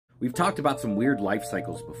We've talked about some weird life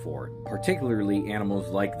cycles before, particularly animals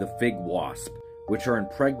like the fig wasp, which are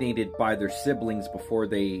impregnated by their siblings before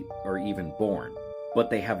they are even born.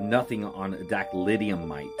 But they have nothing on Adactylidium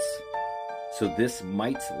mites. So this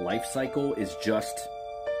mite's life cycle is just,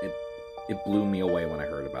 it blew me away when I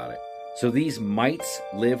heard about it. So these mites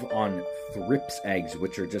live on thrips eggs,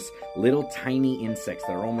 which are just little tiny insects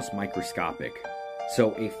that are almost microscopic.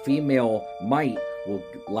 So a female mite will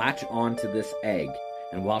latch onto this egg,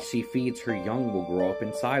 and while she feeds, her young will grow up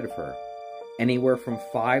inside of her. Anywhere from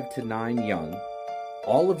 5 to 9 young.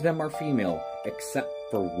 All of them are female, except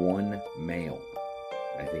for one male.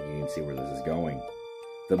 I think you can see where this is going.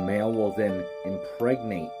 The male will then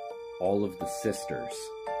impregnate all of the sisters.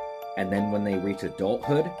 And then when they reach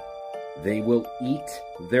adulthood, they will eat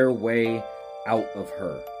their way out of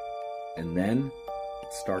her. And then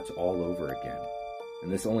it starts all over again.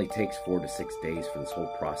 And this only takes 4 to 6 days for this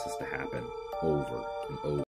whole process to happen over and over.